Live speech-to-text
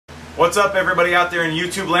What's up, everybody out there in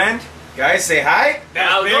YouTube land? Guys, say hi.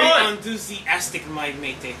 That's very enthusiastic, my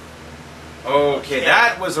mate. Okay,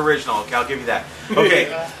 that was original. Okay, I'll give you that. Okay,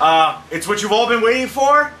 it's what you've all been waiting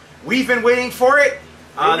for. We've been waiting for it.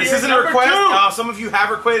 This isn't a request. Some of you have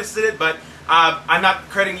requested it, but I'm not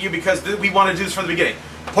crediting you because we want to do this from the beginning.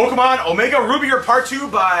 Pokemon Omega Rubier Part 2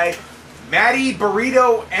 by Maddie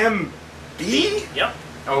Burrito MB? Yep.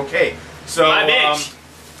 Okay, so... My bitch.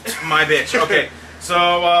 My bitch, okay.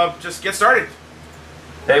 So, just get started.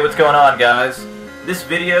 Hey, what's going on, guys? This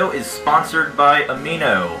video is sponsored by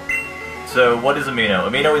Amino. So, what is Amino?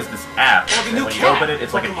 Amino is this app, and when you open it,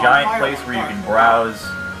 it's like a giant place where you can browse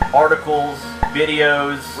articles,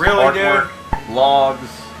 videos, artwork, blogs,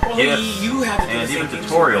 GIFs, and even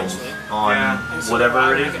tutorials on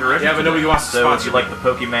whatever it is you're interested in. Yeah, but nobody wants to sponsor So, if you like the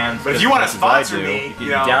Pokemans, but if you want to sponsor me, you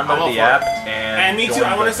can download the app and me too.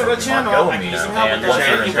 I want to start a channel. And once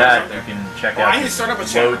you're in that, you can check out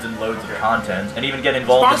loads and loads of content, and even get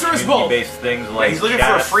involved in community-based things like he's looking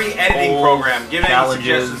for a free editing program. Give any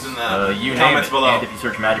suggestions in the comments below. And if you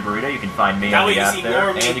search Matty Burrito, you can find me on the app there,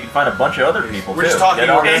 and you can find a bunch of other people We're too. just talking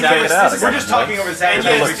over We're just talking over Zach.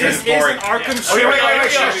 This is Arkham. Okay,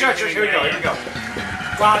 wait, shut. Here we go.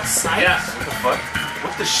 God's sight. What the fuck?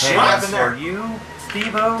 What the shit happened there? Are you,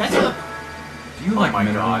 Steve-O? Do you like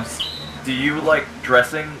minerals? Do you like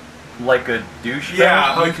dressing like a douchebag?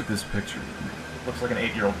 Yeah. Look at this picture. Looks like an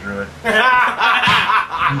 8-year-old druid.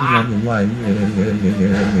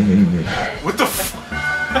 What the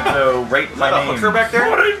fuck? So, rate my name. Hooker back there?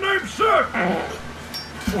 What is name, sir?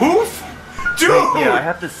 Woof? Dude! Yeah, I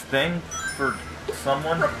have this thing for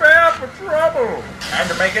someone. Prepare for trouble! And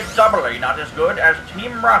to make it doubly not as good as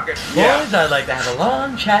Team Rocket. Boys, I'd like to have a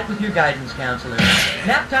long chat with your guidance counselor.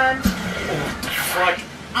 Nap time. Fuck.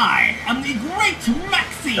 I am the great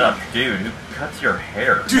Maxie! Oh, dude, who cuts your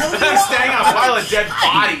hair? Dude, standing on a pile of dead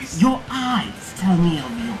bodies. Your eyes tell me of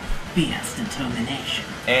your fierce determination.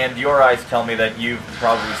 And your eyes tell me that you've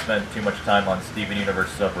probably spent too much time on Steven Universe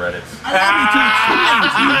subreddits. Allow me to explain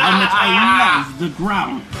to you how much I love the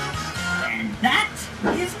ground. And that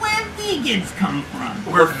is where vegans come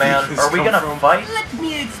from. Look, man, are we gonna fight? Let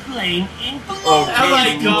me explain in Oh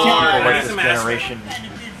my God. People like this generation.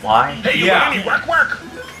 Why? Hey, you Yeah. want any work?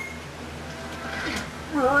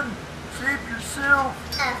 Run! Save yourself!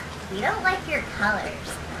 We don't like your colors,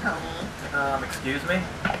 homie. Excuse me?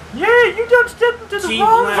 Yeah, you done stepped into the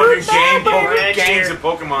wrong Fucking hood, gangs of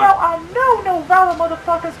Pokemon. Now I know no valid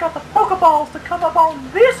motherfuckers got the Pokeballs to come up on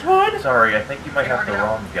this hood. Sorry, I think you might have the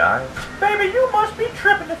wrong guy. Baby, you must be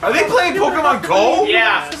tripping. Are they playing Pokemon Go?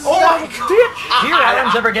 Yeah. Oh my God. Bitch. Here,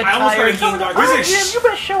 Adams ever get tired. Who's it? You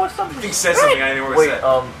better show us something. He said something I didn't know what Wait, it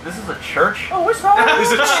said. this is a church? Oh, it's all right.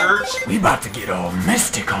 This is a church? We about to get all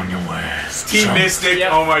mystic on your wares. Team Mystic,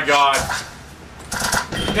 oh my God.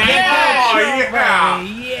 Oh yeah!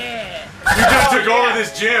 Yeah. You just took over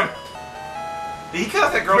this gym. Did he cut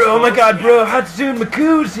off that girl's Oh my phone? God, bro, Hatsune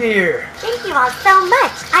Miiku's here. Thank you all so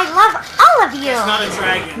much. I love all of you. It's not a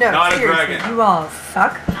dragon. No, Not a seriously, dragon. you all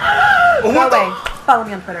suck. Oh, Go what away. Follow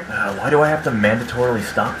me on Twitter. Why do I have to mandatorily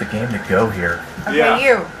stop the game to go here? Okay, Yeah.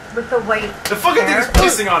 you with the white. The fucking thing is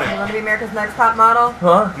pissing on You him. want to be America's Next Top Model?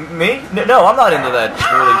 Huh? Me? No, I'm not into that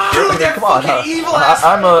really shit. Dude, that Come on, fucking evil ass.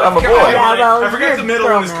 I'm a boy. Yeah, well, I forget the middle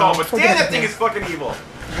you're one is called, but grown damn, now. that thing is fucking evil.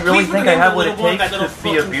 You really Please think I have what it remember the takes little to one,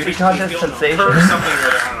 be a that beauty little contest fucking sensation? Or something,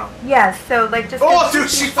 or I don't know. Yes, so like just. Oh, just dude,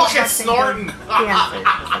 she fucking snorting. Dancers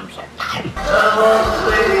or some shit.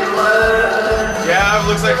 Yeah, it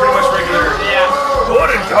looks like pretty much regular. Yeah.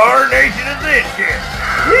 What in tarnation is this shit?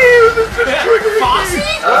 Foxy?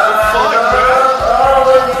 What the fuck, bro?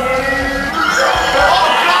 Oh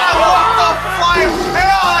God, what the flying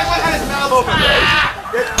hell? Like, what had his mouth open?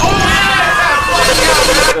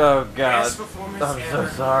 Oh God. Best performance I'm so ever.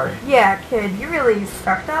 sorry. Yeah, kid, you really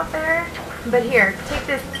sucked out there. But here, take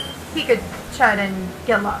this Pikachu and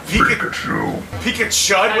get lost. Pikachu.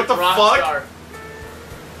 Pikachu? What the fuck? Rockstar.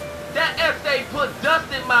 That F they put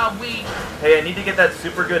dust in my weed. Hey, I need to get that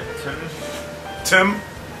super good Tim?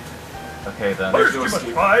 Okay then. There's too much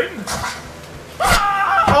fine.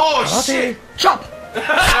 Oh shit! Chop.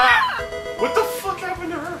 What the fuck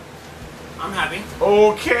happened to her? I'm happy.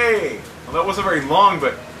 Okay. Well, that wasn't very long,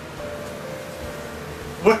 but...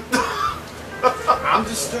 What the... I'm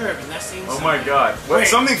disturbed, and that's saying Oh my God. What, Wait.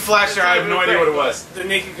 something flashed there, I have no idea what it was. The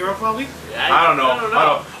naked girl, probably? I don't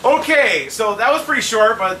know. Okay, so that was pretty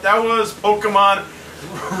short, but that was Pokemon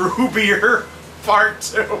Rubier Part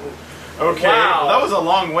 2. Okay, Wow. well, that was a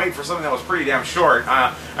long wait for something that was pretty damn short.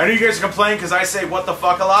 I know you guys complain because I say what the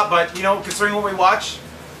fuck a lot, but, you know, considering what we watch,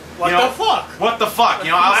 What you know, the fuck? What the fuck?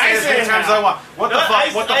 You know, I'll say it as many times as I want. What the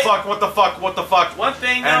fuck? What the fuck? What the fuck? What the fuck? One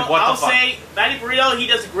thing, And though, what the I'll fuck? say, Matty Burrito, he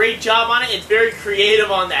does a great job on it. It's very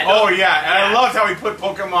creative on that. Oh yeah, and I loved how he put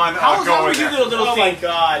Pokemon How Go in would you there. little Oh thing? my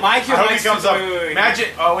god. Mike, I hope he comes up.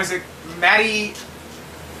 Magic. Oh, is it Matty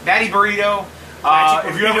Burrito?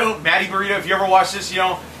 Magic If you ever Burrito. Matty Burrito, if you ever watch this, you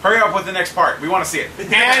know, hurry up with the next part. We want to see it.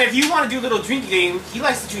 And if you want to do a little drinking game, he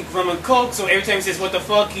likes to drink rum and coke, so every time he says what the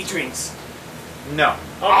fuck, he drinks. No.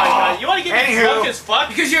 Oh my god. You want to get me Anywho. drunk as fuck?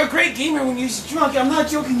 Because you're a great gamer when you're drunk. I'm not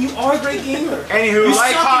joking, you are a great gamer. Anywho, You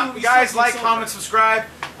like, suck in- guys, you like, suck comment, subscribe.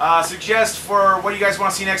 Suggest for what you guys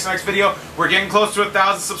want to see next video. We're getting close to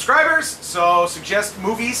 1,000 subscribers, so suggest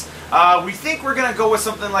movies. We think we're gonna go with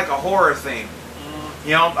something like a horror thing.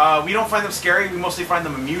 You know, we don't find them scary. We mostly find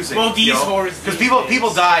them amusing. Well, these horrors because these people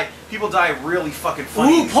days. die really fucking funny.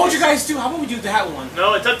 Ooh, these days. Poltergeist too. How about we do that one?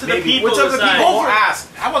 No, it's up to the Maybe. people What's up to decide. people? We'll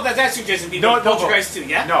ask. How about that suggestion? No, Poltergeist too.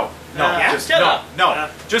 Yeah. No, Yeah? just Shut no, up. no. Yeah.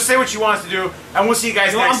 Just say what you want us to do, and we'll see you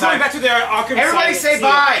guys No, next I'm going time. back to the Arkham. Everybody side. say See,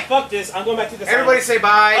 bye. Fuck this. I'm going back to the. Everybody say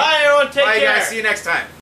bye. Bye, everyone. Take Bye, care. guys. See you next time.